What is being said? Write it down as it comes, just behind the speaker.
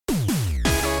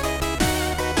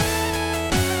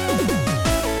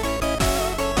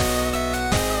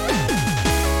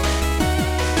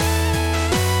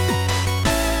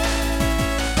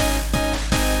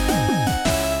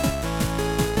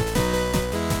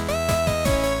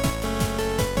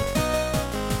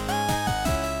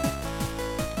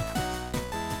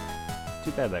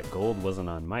bad that gold wasn't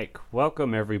on mic.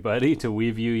 Welcome, everybody, to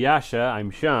Inuyasha.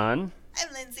 I'm Sean.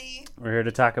 I'm Lindsay. We're here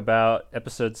to talk about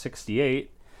episode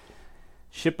 68.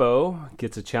 Shippo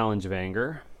gets a challenge of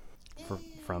anger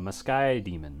from a sky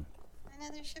demon.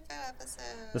 Another Shippo episode.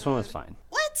 This one was fine.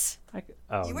 What?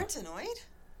 You weren't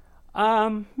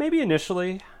annoyed? Maybe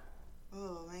initially.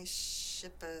 Oh, my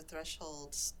Shippo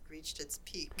threshold reached its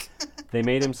peak. They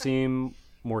made him seem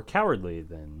more cowardly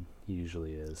than he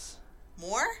usually is.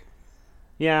 More?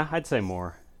 Yeah, I'd say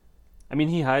more. I mean,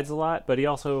 he hides a lot, but he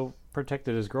also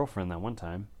protected his girlfriend that one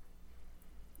time.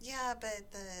 Yeah,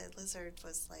 but the lizard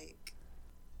was like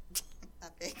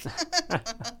that big.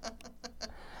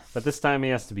 But this time he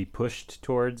has to be pushed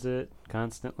towards it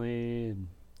constantly.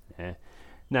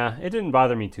 Nah, it didn't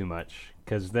bother me too much,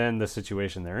 because then the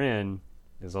situation they're in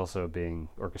is also being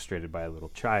orchestrated by a little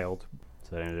child.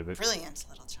 So it ended up Brilliant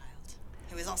little child.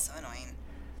 He was also annoying.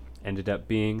 Ended up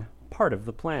being part of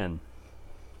the plan.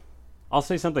 I'll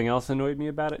say something else annoyed me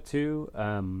about it too.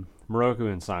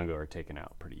 Moroku and Sango are taken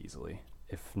out pretty easily.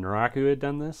 If Naraku had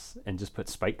done this and just put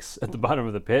spikes at the bottom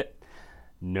of the pit,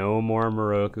 no more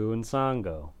Moroku and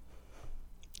Sango.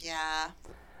 Yeah.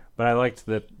 But I liked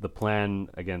that the plan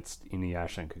against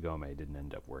Inuyasha and Kagome didn't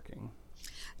end up working.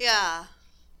 Yeah.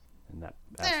 And that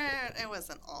aspect. It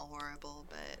wasn't all horrible,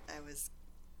 but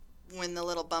when the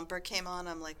little bumper came on,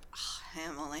 I'm like, I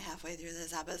am only halfway through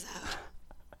this episode.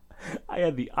 I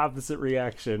had the opposite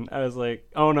reaction. I was like,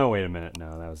 oh no, wait a minute.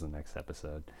 No, that was the next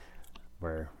episode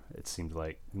where it seemed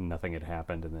like nothing had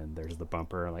happened, and then there's the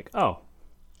bumper. I'm like, oh,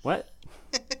 what?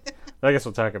 I guess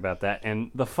we'll talk about that. And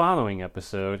the following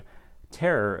episode,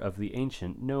 Terror of the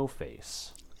Ancient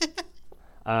No-Face.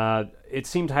 It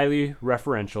seemed highly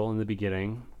referential in the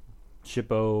beginning.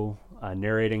 Shippo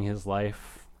narrating his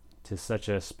life to such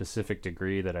a specific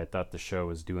degree that I thought the show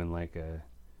was doing like a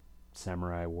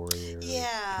samurai warrior.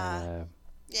 Yeah.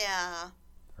 Yeah.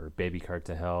 Or Baby Cart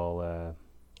to Hell,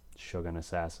 Shogun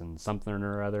Assassin, something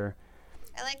or other.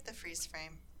 I like the freeze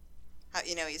frame. How,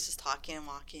 he's just talking and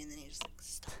walking, and then he just like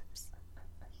stops.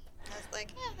 I was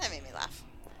like, that made me laugh.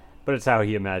 But it's how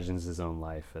he imagines his own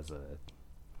life as a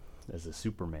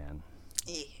Superman.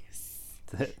 Yes.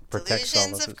 That protects all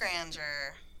Delusions of of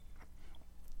grandeur.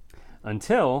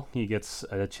 Until he gets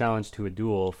a challenge to a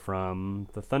duel from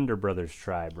the Thunder Brothers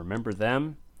tribe. Remember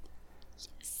them?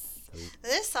 Yes.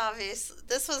 This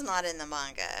was not in the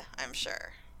manga, I'm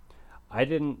sure. I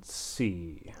didn't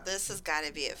see. This has got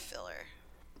to be a filler.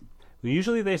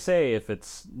 Usually they say if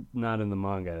it's not in the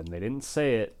manga, and they didn't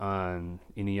say it on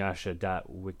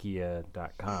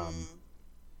inuyasha.wikia.com.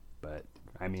 But,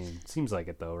 I mean, seems like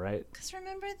it though, right? Because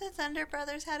remember the Thunder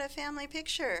Brothers had a family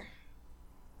picture.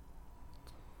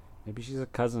 Maybe she's a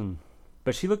cousin.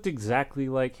 But she looked exactly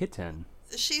like Hiten.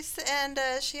 She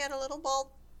had a little bald,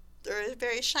 or a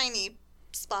very shiny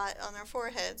spot on her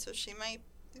forehead, so she might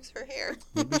lose her hair.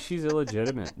 Maybe she's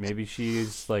illegitimate. Maybe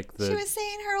she's like the... She was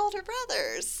saying her older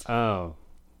brothers. Oh,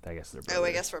 I guess they're brothers. Oh,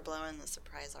 I guess we're blowing the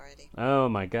surprise already. Oh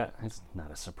my god, it's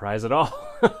not a surprise at all.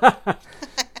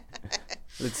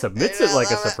 It submits it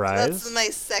like a surprise. That's my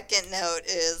second note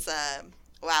is,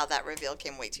 wow, that reveal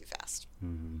came way too fast.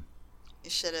 Mm-hmm. I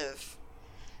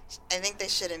think they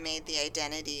should have made the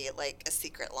identity like a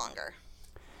secret longer.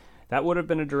 That would have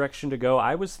been a direction to go.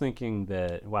 I was thinking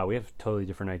that, wow, we have totally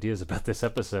different ideas about this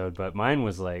episode, but mine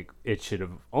was like, it should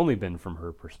have only been from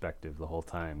her perspective the whole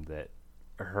time, that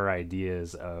her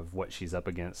ideas of what she's up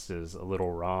against is a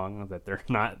little wrong, that they're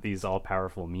not these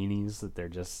all-powerful meanies, that they're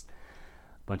just a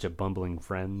bunch of bumbling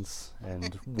friends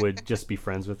and would just be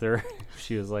friends with her if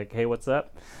she was like, hey, what's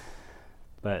up?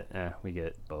 But we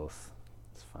get both.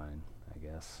 It's fine, I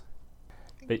guess.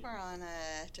 I think we're on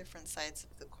different sides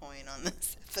of the coin on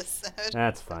this episode.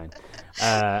 That's fine.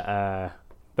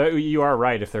 But you are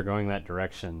right if they're going that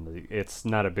direction. It's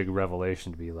not a big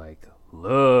revelation to be like,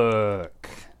 look.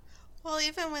 Well,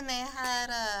 even when they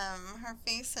had her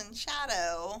face in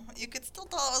shadow, you could still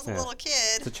tell it was a little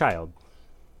kid. It's a child.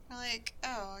 You're like,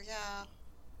 oh, yeah.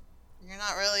 You're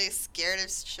not really scared of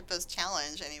Shippo's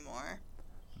challenge anymore.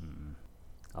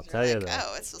 I'll tell you though.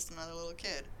 Oh, it's just another little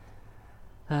kid.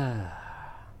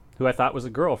 Who I thought was a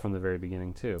girl from the very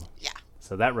beginning, too. Yeah.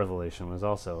 So that revelation was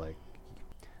also like...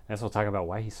 I guess we'll talk about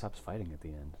why he stops fighting at the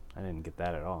end. I didn't get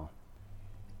that at all.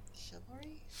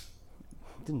 Chivalry?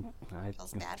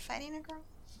 Feels bad fighting a girl?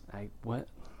 What?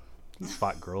 He's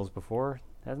fought girls before,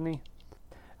 hasn't he?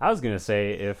 I was going to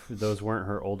say if those weren't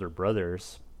her older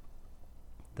brothers,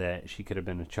 that she could have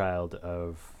been a child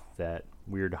of that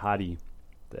weird hottie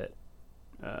that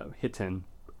Hiten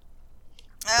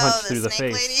punched through the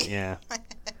face. Lady? Yeah.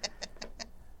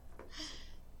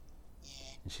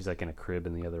 And she's like in a crib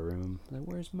in the other room. Like,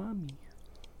 where's mommy?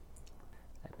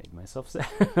 made myself sad.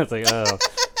 It's like, oh,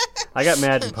 I got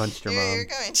mad and punched her mom. You're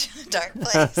going to a dark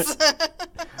place.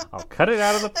 I'll cut it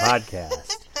out of the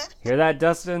podcast. Hear that,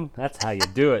 Dustin? That's how you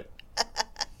do it.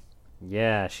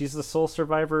 Yeah, she's the sole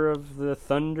survivor of the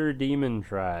Thunder Demon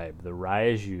tribe, the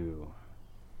Raiju,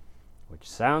 which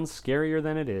sounds scarier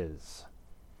than it is.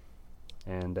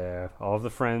 And all of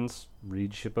the friends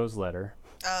read Shippo's letter.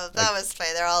 Oh, that was funny.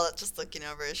 They're all just looking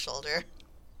over his shoulder.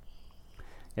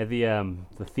 Yeah,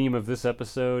 the theme of this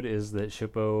episode is that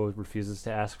Shippo refuses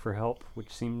to ask for help,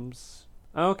 which seems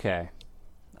okay.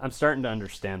 I'm starting to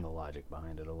understand the logic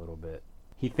behind it a little bit.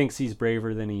 He thinks he's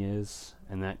braver than he is,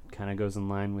 and that kind of goes in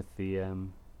line with the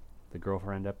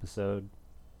girlfriend episode.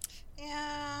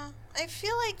 Yeah, I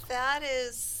feel like that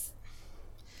was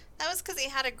because he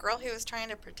had a girl he was trying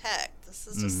to protect. This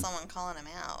is just someone calling him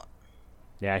out.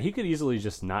 Yeah, he could easily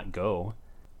just not go.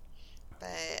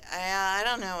 But I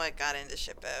don't know what got into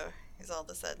Shippo. He's all of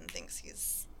a sudden thinks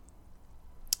he's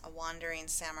a wandering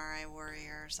samurai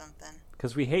warrior or something.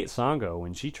 Because we hate Sango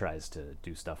when she tries to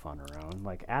do stuff on her own.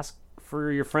 Like, ask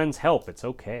for your friend's help. It's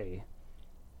okay.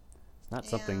 It's not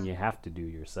something you have to do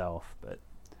yourself, but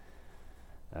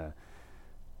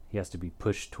he has to be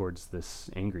pushed towards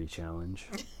this angry challenge.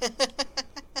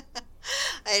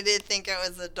 I did think it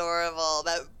was adorable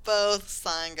that both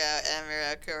Sango and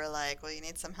Miroku were like, well, you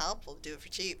need some help? We'll do it for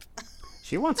cheap.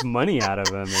 She wants money out of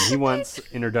him, and he wants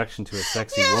introduction to a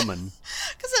sexy woman.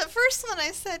 Because at first when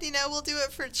I said, we'll do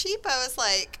it for cheap, I was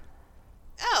like,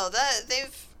 oh,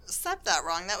 they've said that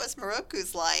wrong. That was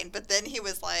Miroku's line. But then he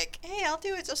was like, hey, I'll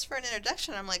do it just for an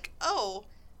introduction. I'm like, oh,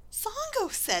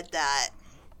 Sango said that.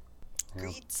 Yeah.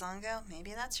 Greed, Sango.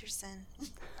 Maybe that's your sin.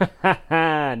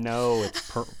 No, it's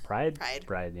pride?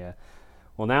 Pride, yeah.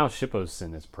 Well, now Shippo's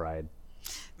sin is pride.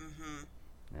 Mm-hmm.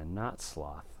 And not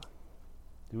sloth.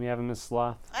 Do we have him as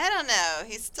sloth? I don't know.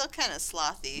 He's still kind of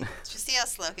slothy. Did you see how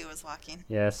slow he was walking?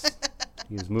 Yes.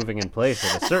 He was moving in place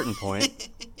at a certain point.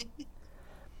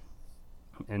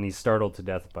 And he's startled to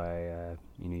death by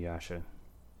Inuyasha.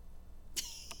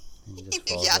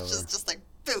 Inuyasha's just like,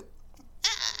 boop.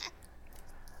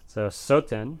 So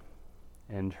Soten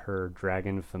and her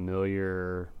dragon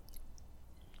familiar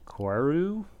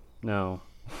Koryu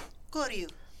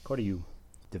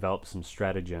develop some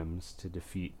stratagems to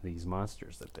defeat these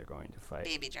monsters that they're going to fight.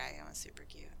 Baby dragon was super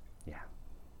cute.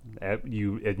 Yeah.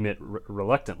 You admit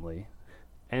reluctantly,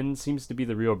 and seems to be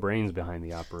the real brains behind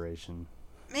the operation.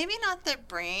 Maybe not the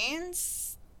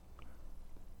brains,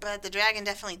 but the dragon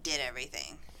definitely did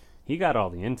everything. He got all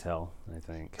the intel, I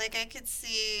think. Like, I could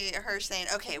see her saying,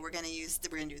 okay, we're going to do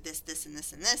this, this, and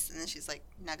this, and this. And then she's like,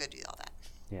 now go do all that.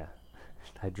 Yeah.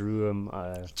 I drew him.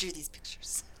 I drew these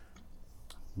pictures.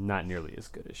 Not nearly as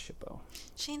good as Shippo.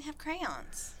 She didn't have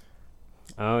crayons.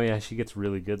 Oh, yeah, she gets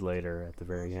really good later at the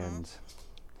very end.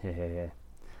 Hey.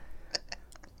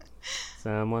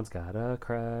 Someone's got a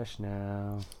crush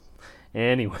now.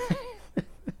 Anyway.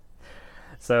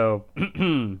 So,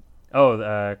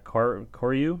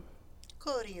 Koryu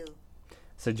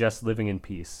suggests living in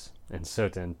peace, and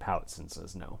Soten pouts and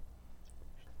says no.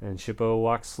 And Shippo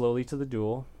walks slowly to the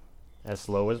duel, as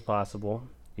slow as possible.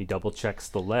 He double checks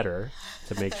the letter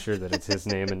to make sure that it's his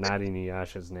name and not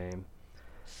Inuyasha's name.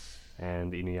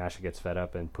 And Inuyasha gets fed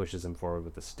up and pushes him forward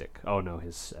with a stick. Oh no,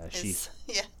 his sheath.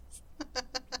 Yes.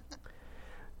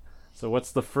 So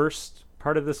what's the first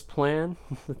part of this plan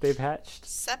that they've hatched?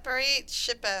 Separate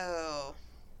Shippo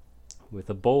with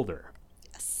a boulder.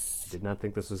 Yes. Did not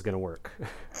think this was going to work.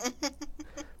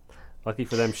 Lucky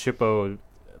for them, Shippo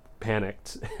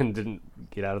panicked and didn't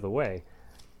get out of the way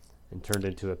and turned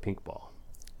into a pink ball.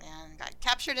 And got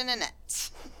captured in a net.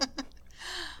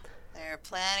 Their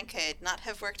plan could not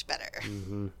have worked better.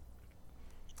 Mm-hmm.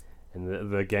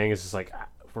 And the gang is just like,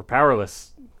 we're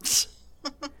powerless.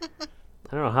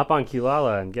 I don't know, hop on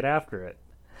Kilala and get after it.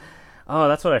 Oh,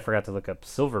 that's what I forgot to look up.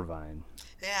 Silvervine.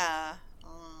 Yeah.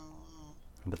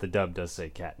 But the dub does say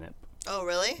catnip. Oh,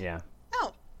 really? Yeah.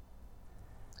 Oh.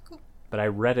 Cool. But I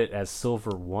read it as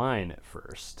silver wine at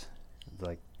first.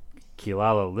 Like,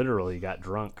 Kilala literally got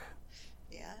drunk.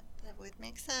 Yeah, that would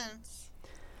make sense.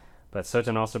 But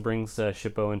Soten also brings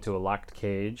Shippo into a locked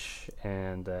cage,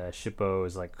 and Shippo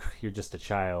is like, you're just a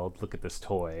child, look at this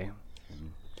toy.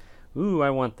 And, ooh, I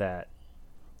want that.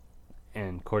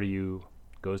 And Koryu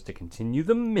goes to continue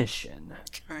the mission.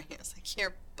 Koryu's like,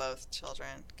 you're both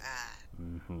children. God.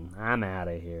 Mm-hmm. I'm out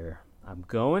of here. I'm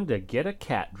going to get a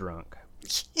cat drunk.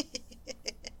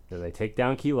 So they take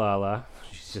down Kilala.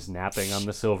 She's just napping on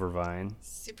the silver vine.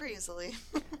 Super easily.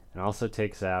 And also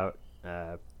takes out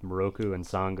Miroku and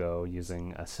Sango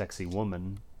using a sexy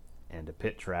woman and a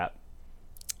pit trap.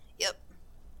 Yep.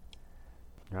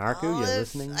 Naruto, you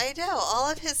listening? I know. All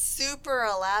of his super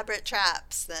elaborate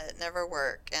traps that never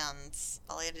work, and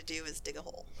all he had to do was dig a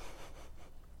hole.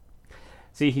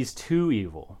 See, he's too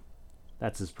evil.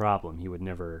 That's his problem. He would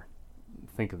never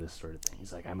think of this sort of thing.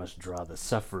 He's like, I must draw the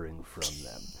suffering from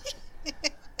them.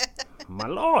 My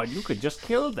lord, you could just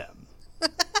kill them.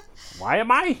 Why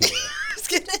am I here? I was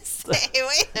going to say,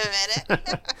 wait a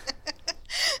minute.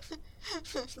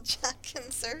 Jack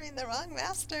serving the wrong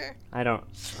master.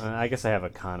 I guess I have a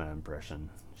Kana impression.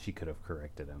 She could have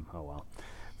corrected him. Oh, well.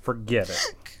 Forget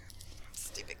it.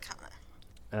 Stupid Kana.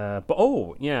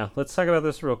 Let's talk about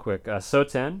this real quick.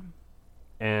 Soten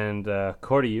and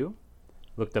Koryu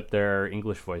looked up their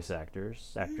English voice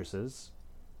actresses,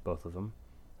 both of them.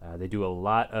 They do a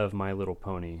lot of My Little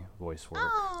Pony voice work.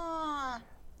 Aww.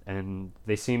 And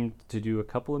they seem to do a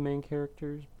couple of main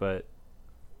characters, but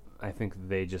I think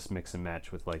they just mix and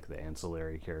match with like the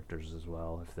ancillary characters as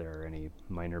well, if there are any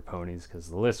minor ponies, because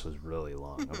the list was really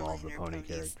long of all the pony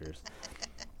characters.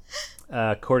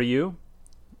 Koryu,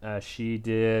 she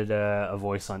did a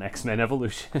voice on X-Men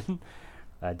Evolution.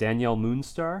 Danielle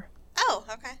Moonstar. Oh,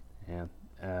 okay. Yeah.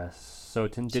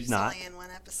 Soten did not. She's only in one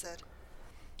episode.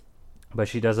 But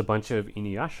she does a bunch of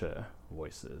Inuyasha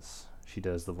voices. She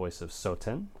does the voice of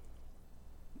Soten,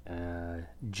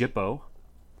 Shippo,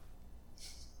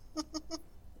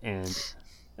 and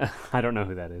I don't know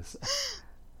who that is.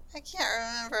 I can't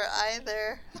remember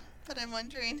either, but I'm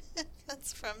wondering if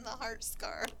that's from the Heart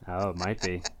Scar. Oh, it might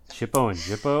be. Shippo and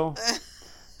Shippo.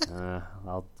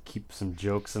 I'll keep some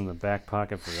jokes in the back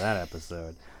pocket for that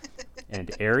episode.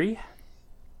 And Eri,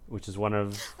 which is one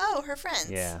of... Oh, her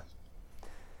friends. Yeah.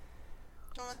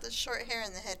 The one with the short hair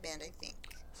and the headband, I think.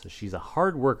 So she's a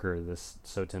hard worker, this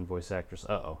Soten voice actress.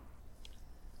 Uh-oh.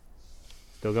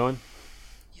 Still going?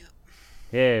 Yep.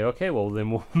 Yeah, okay, well then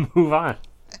we'll move on.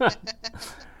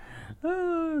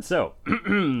 So,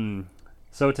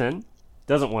 Soten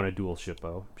doesn't want to duel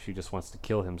Shippo. She just wants to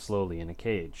kill him slowly in a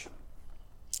cage.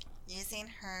 Using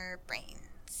her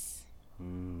brains.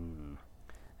 And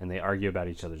they argue about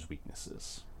each other's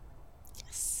weaknesses.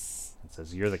 Yes. It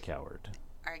says, you're the coward.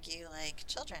 Argue like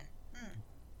children.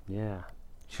 Yeah.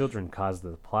 Children caused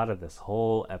the plot of this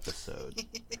whole episode.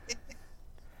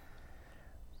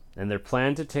 And their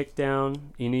plan to take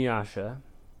down Inuyasha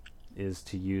is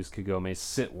to use Kagome's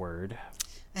sit word.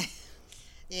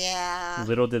 Yeah.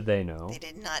 Little did they know. They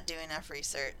did not do enough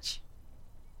research.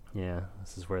 Yeah,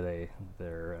 this is where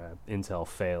their intel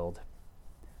failed.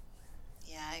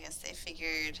 Yeah, I guess they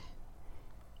figured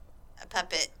a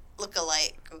puppet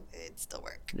look-alike would still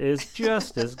work. Is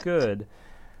just as good.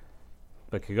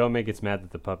 But Kagome gets mad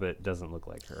that the puppet doesn't look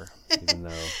like her, even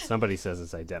though somebody says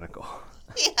it's identical.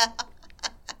 Yeah.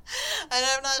 And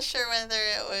I'm not sure whether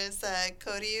it was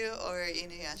Koryu or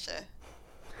Inuyasha.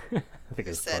 I think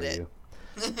it's said Koryu. it.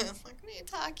 Like, what are you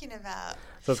talking about?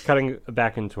 So it's cutting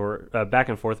back and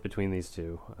forth between these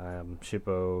two.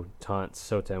 Shippo taunts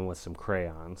Soten with some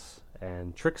crayons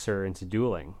and tricks her into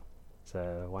dueling.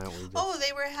 So why don't we just... Oh,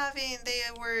 they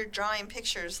were drawing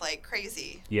pictures like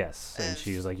crazy. Yes, and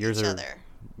she was like, yours are... Other.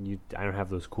 I don't have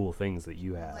those cool things that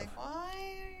you have. Like, why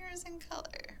are yours in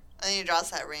color? And then he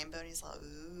draws that rainbow and he's like,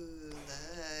 ooh,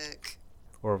 look.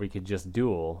 Or we could just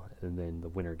duel, and then the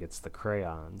winner gets the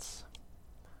crayons.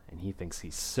 And he thinks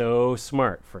he's so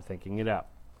smart for thinking it up.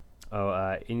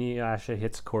 Inuyasha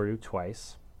hits Koryu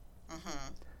twice.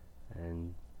 Mm-hmm.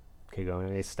 And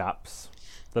Kagome stops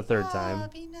the third time.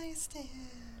 Be nice to him.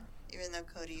 Even though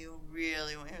Koryu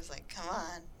really was like, come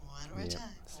on, one more time.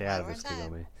 Stay out of this,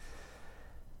 Kagome.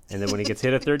 And then when he gets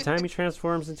hit a third time, he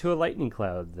transforms into a lightning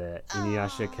cloud that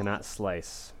Inuyasha cannot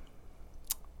slice.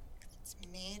 It's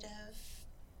made of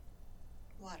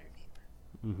water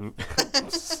vapor. Mm-hmm.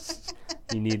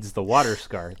 He needs the water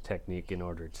scar technique in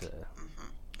order to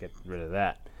get rid of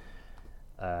that.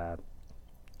 Although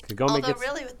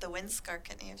really with the wind scar,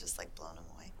 couldn't he have just like blown him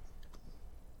away?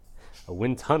 A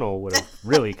wind tunnel would have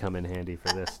really come in handy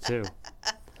for this too.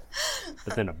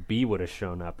 But then a bee would have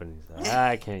shown up and he's like,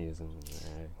 I can't use it.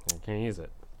 I can't use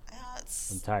it. Yeah,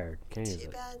 I'm tired. Can't use it.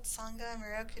 Too bad Sangha and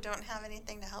Miroku don't have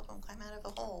anything to help him climb out of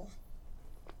a hole.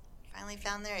 Finally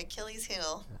found their Achilles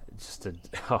heel. Just a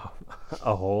hole.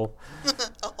 A hole.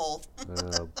 Oh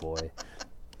boy.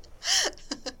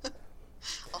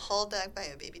 A hole dug by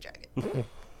a baby dragon. This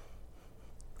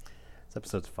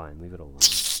episode's fine. Leave it alone.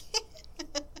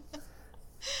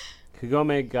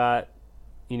 Kagome got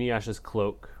Inuyasha's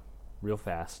cloak real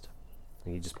fast.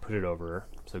 And he just put it over her.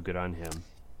 So good on him.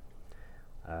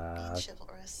 Being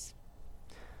chivalrous.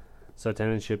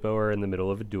 Soten and Shippo are in the middle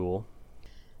of a duel.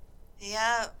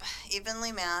 Yep.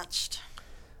 Evenly matched.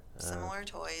 Similar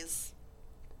toys.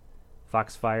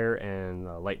 Foxfire and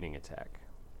Lightning Attack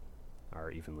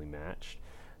are evenly matched.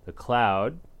 The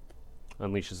Cloud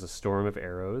unleashes a storm of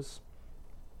arrows.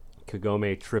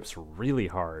 Kagome trips really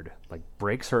hard, like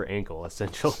breaks her ankle,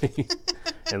 essentially,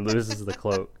 and loses the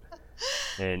cloak.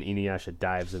 And Inuyasha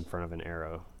dives in front of an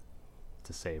arrow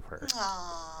to save her.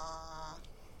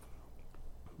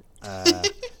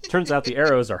 Turns out the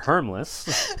arrows are harmless.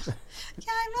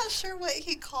 Yeah, I'm not sure what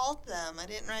he called them. I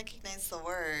didn't recognize the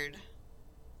word.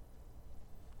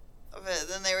 But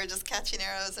then they were just catching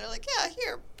arrows. They're like, yeah,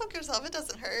 here, poke yourself. It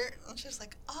doesn't hurt. And she was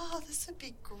like, oh, this would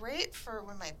be great for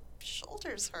when my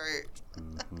shoulders hurt.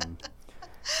 Mm-hmm.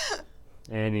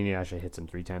 And Inuyasha hits him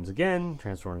 3 times again,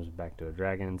 transforms back to a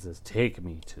dragon, and says, take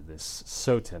me to this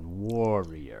Soten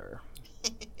warrior.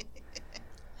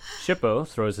 Shippo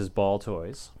throws his ball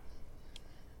toys.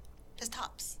 His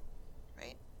tops,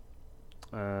 right?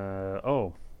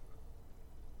 Oh.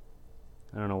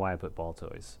 I don't know why I put ball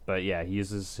toys. But yeah, he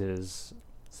uses his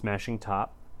smashing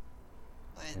top.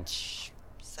 Which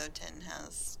Soten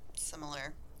has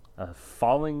similar. A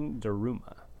falling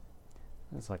Daruma.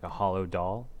 It's like a hollow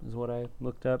doll, is what I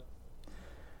looked up.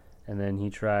 And then he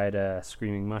tried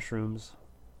screaming mushrooms.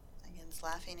 Against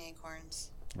laughing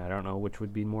acorns. I don't know which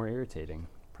would be more irritating.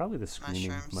 Probably the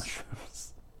screaming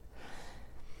mushrooms.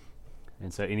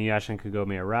 And so Inuyasha and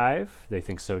Kagome arrive. They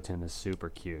think Soten is super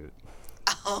cute.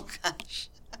 Oh, gosh.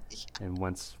 Yeah. And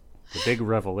once the big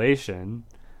revelation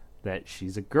that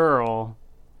she's a girl,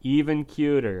 even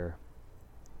cuter.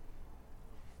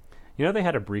 You know, they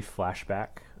had a brief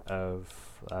flashback of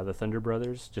the Thunder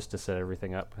Brothers just to set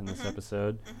everything up in this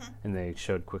episode. And they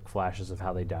showed quick flashes of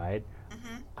how they died.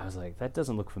 I was like, that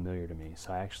doesn't look familiar to me.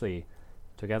 So I actually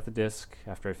took out the disc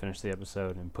after I finished the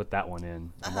episode and put that one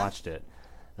in and watched it.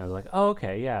 And I was like, oh,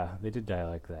 okay, yeah, they did die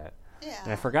like that. Yeah.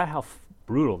 And I forgot how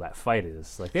brutal that fight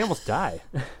is. Like, they almost die.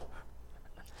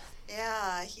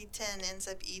 Yeah, Hiten ends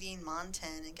up eating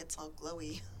Monten and gets all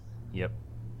glowy. Yep.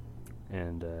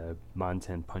 And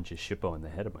Monten punches Shippo in the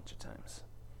head a bunch of times.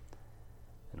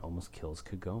 And almost kills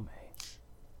Kagome.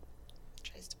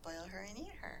 Tries to boil her and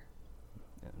eat her.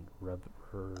 And rub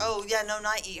her... Oh, yeah, no,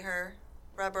 not eat her.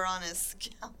 Rub her on his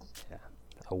scalp. Yeah.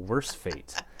 A worse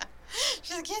fate.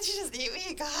 She's like, can't you just eat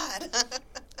me? God.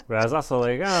 But I was also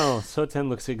like, oh, Soten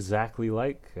looks exactly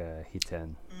like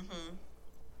Hiten.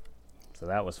 So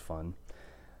that was fun.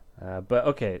 But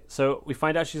okay, so we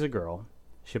find out she's a girl.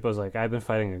 Shippo's like, I've been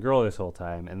fighting a girl this whole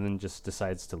time, and then just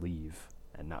decides to leave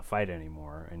and not fight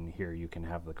anymore. And here you can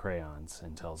have the crayons,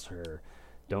 and tells her,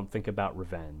 don't think about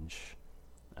revenge.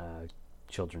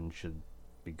 Children should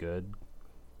be good.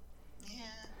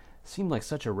 Yeah. Seemed like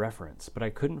such a reference, but I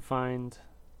couldn't find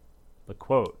the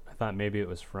quote. I thought maybe it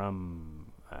was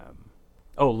from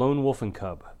Lone Wolf and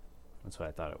Cub. That's what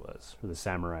I thought it was. Where the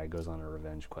samurai goes on a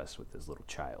revenge quest with his little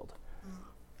child.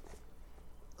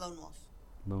 Lone Wolf.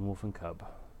 Lone Wolf and Cub.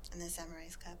 And the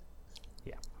samurai's cub.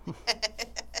 Yeah.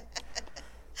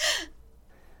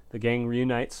 The gang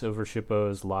reunites over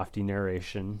Shippo's lofty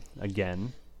narration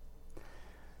again.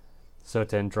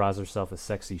 Soten draws herself a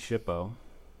sexy Shippo.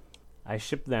 I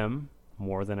ship them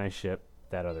more than I ship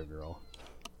that other girl.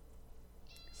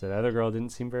 So that other girl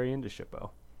didn't seem very into Shippo.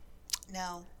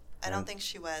 No, I don't think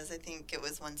she was. I think it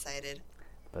was one-sided.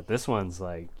 But this one's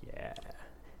like, yeah,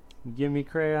 give me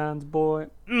crayons, boy.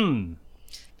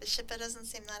 But Shippo doesn't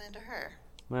seem that into her.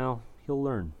 Well, he'll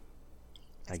learn,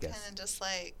 I guess. It's kind of just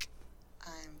like,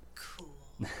 I'm cool.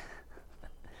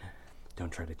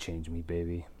 Don't try to change me,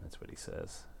 baby. That's what he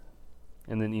says.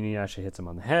 And then Inuyasha hits him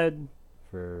on the head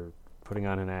for putting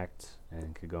on an act,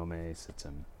 and Kagome sits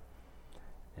him.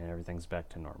 And everything's back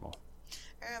to normal.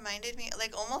 It reminded me,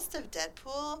 like, almost of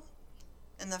Deadpool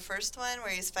in the first one where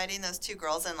he's fighting those 2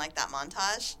 girls in, like, that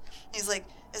montage. He's like,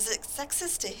 is it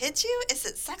sexist to hit you? Is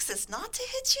it sexist not to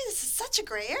hit you? This is such a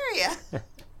gray area.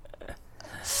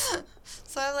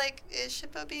 So I'm like, is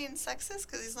Shippo being sexist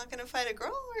because he's not going to fight a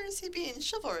girl? Or is he being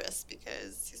chivalrous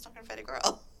because he's not going to fight a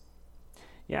girl?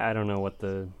 Yeah, I don't know what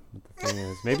the thing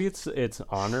is. Maybe it's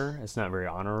honor. It's not very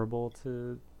honorable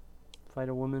to fight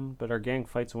a woman, but our gang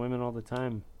fights women all the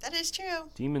time. That is true.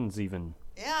 Demons even.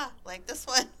 Yeah, like this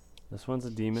one. This one's a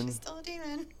demon. She's still a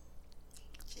demon.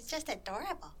 She's just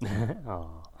adorable. Aw.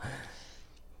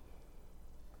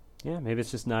 Yeah, maybe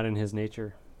it's just not in his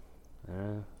nature.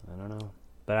 I don't know.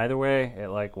 But either way, it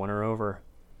like won her over.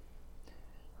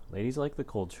 Ladies like the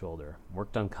cold shoulder.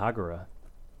 Worked on Kagura.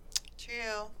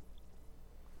 True.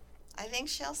 I think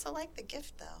she also liked the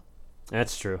gift, though.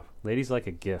 That's true. Ladies like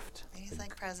a gift. Ladies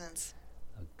like presents.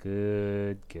 A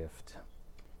good gift.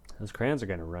 Those crayons are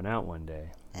going to run out one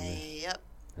day. Yep.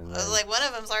 And I was like, one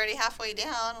of them's already halfway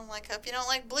down. I'm like, hope you don't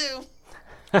like blue.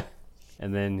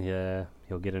 And then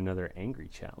he'll get another angry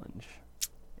challenge,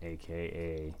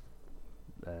 a.k.a.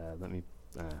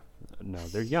 No,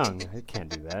 they're young. I can't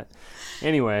do that.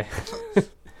 Anyway.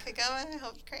 Kagome, I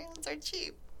hope crayons are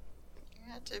cheap.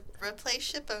 You have to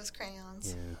replace Shippo's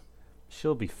crayons. Yeah.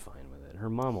 She'll be fine with it. Her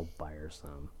mom will buy her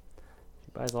some.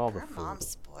 She buys all the food. Her mom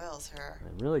spoils her.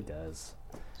 It really does.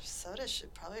 Soda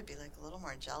should probably be like a little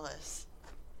more jealous.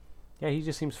 Yeah, he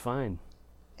just seems fine.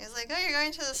 He's like, oh, you're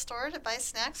going to the store to buy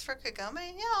snacks for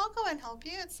Kagome? Yeah, I'll go and help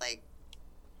you. It's like,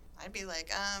 I'd be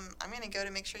like, I'm going to go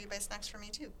to make sure you buy snacks for me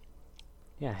too.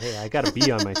 Yeah, hey, I got a B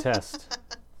on my test.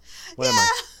 What am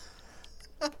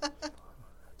I?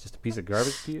 Just a piece of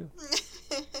garbage to you?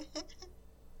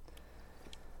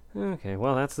 Okay,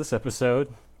 well, that's this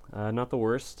episode. Not the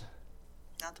worst.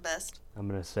 Not the best. I'm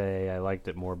going to say I liked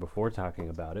it more before talking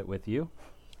about it with you.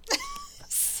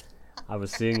 I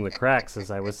was seeing the cracks as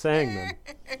I was saying them.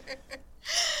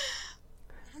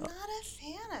 I'm not a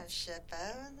fan of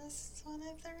Shippo, and this is one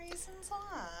of the reasons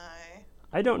why.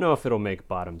 I don't know if it'll make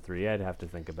bottom 3. I'd have to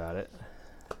think about it.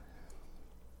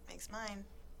 Makes mine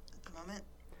at the moment.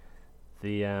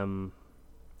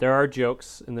 There are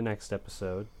jokes in the next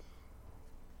episode.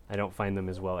 I don't find them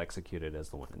as well executed as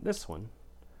the one in this one.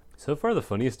 So far, the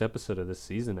funniest episode of this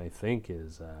season, I think,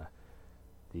 is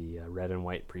the red and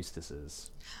white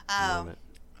priestesses moment.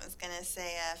 I was going to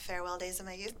say Farewell Days of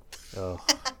My Youth. Oh.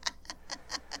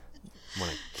 I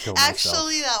want to kill myself.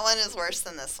 Actually, that one is worse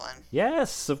than this one.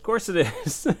 Yes, of course it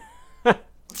is. Don't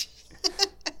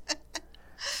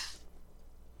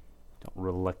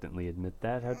reluctantly admit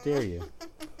that. How dare you?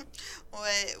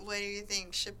 What do you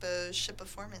think Shippo's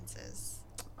Shippoformance is?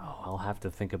 Oh, I'll have to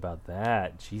think about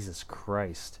that. Jesus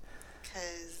Christ.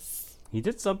 Because... he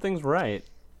did some things right.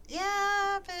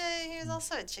 Yeah, but he was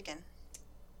also a chicken.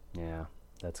 Yeah,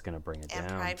 that's going to bring it down.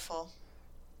 And prideful.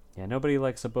 Yeah, nobody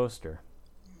likes a boaster.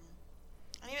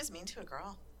 And he was mean to a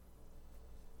girl.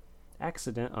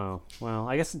 Oh, well,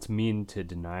 I guess it's mean to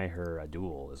deny her a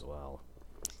duel as well.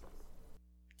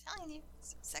 I'm telling you,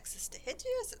 is it sexist to hit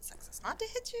you? Is it sexist not to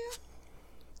hit you?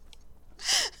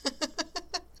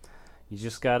 You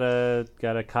just gotta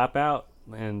cop out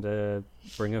and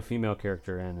bring a female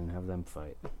character in and have them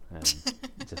fight. And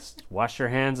just wash your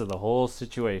hands of the whole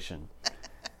situation.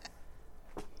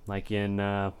 Like in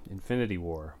Infinity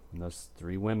War, when those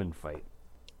 3 women fight.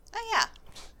 Oh, yeah.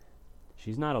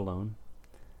 She's not alone.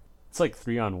 It's like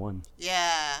 3-on-1.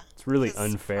 Yeah. It's really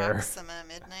unfair. Proxima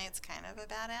Midnight's kind of a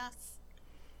badass.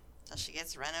 Until she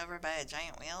gets run over by a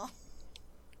giant wheel.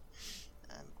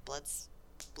 And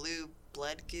blue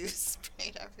blood goose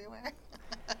sprayed everywhere.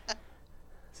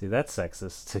 See, that's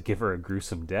sexist, to give her a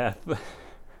gruesome death.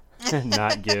 And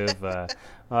not give, well,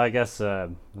 I guess,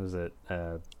 was it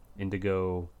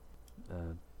Indigo,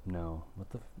 no, what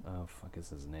the, fuck is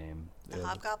his name? The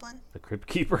Hobgoblin? The Crypt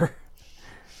Keeper.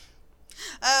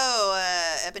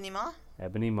 Oh, Ebony Maw?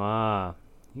 Ebony Maw.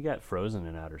 He got frozen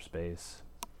in outer space.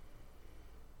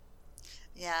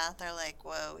 Yeah, they're like,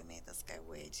 whoa, we made this guy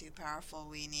way too powerful.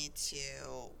 We need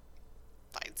to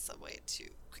find some way to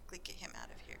quickly get him out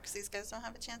of here, because these guys don't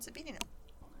have a chance of beating him.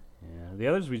 Yeah, the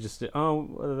others we just did. Oh,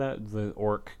 the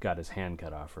orc got his hand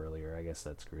cut off earlier. I guess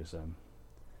that's gruesome.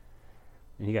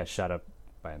 And he got shot up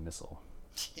by a missile.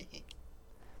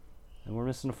 And we're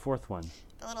missing a 4th one.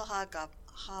 The little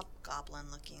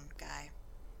hobgoblin-looking guy.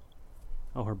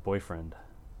 Oh, her boyfriend.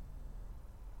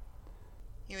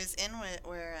 He was in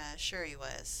where Shuri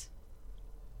was.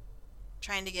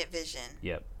 Trying to get Vision.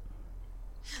 Yep.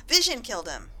 Vision killed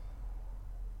him.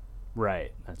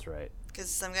 Right, that's right. Because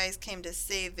some guys came to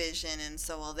save Vision, and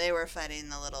so while they were fighting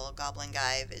the little goblin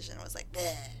guy, Vision was like,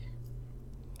 bleh.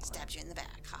 Stabbed you in the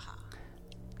back, haha.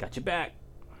 Got you back.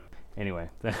 Anyway,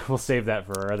 we'll save that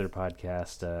for our other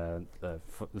podcast, the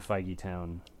Feige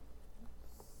Town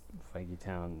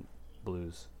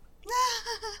Blues.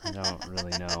 I don't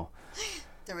really know.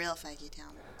 The real Feige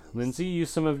Town Blues. Lindsay, use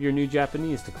some of your new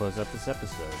Japanese to close out this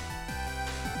episode.